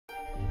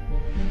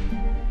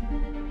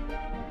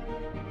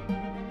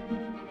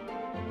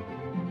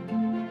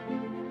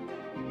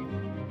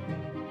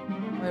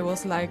I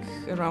was like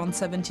around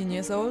 17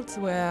 years old,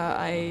 where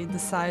I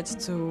decided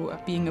to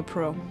being a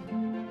pro.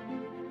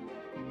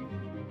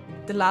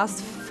 The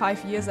last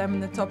 5 years I'm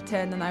in the top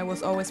 10 and I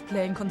was always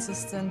playing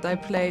consistent. I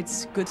played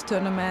good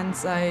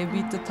tournaments, I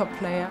beat the top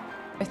player.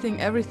 I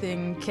think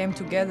everything came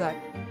together.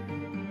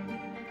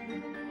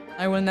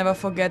 I will never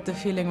forget the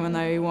feeling when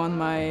I won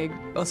my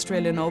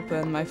Australian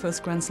Open, my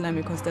first Grand Slam,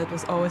 because that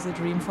was always a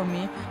dream for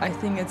me. I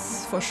think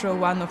it's for sure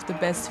one of the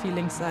best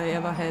feelings I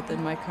ever had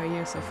in my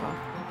career so far.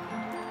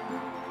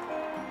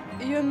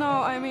 You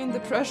know, I mean, the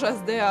pressure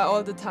is there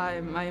all the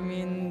time. I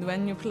mean,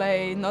 when you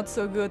play not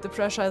so good, the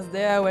pressure is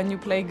there. When you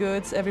play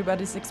good,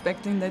 everybody's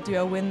expecting that you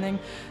are winning.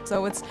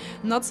 So it's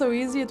not so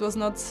easy. It was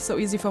not so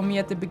easy for me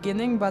at the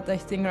beginning, but I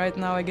think right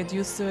now I get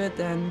used to it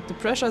and the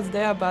pressure is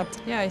there, but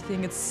yeah, I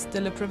think it's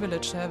still a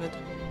privilege to have it.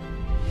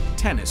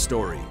 Tennis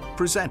Story,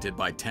 presented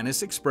by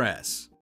Tennis Express.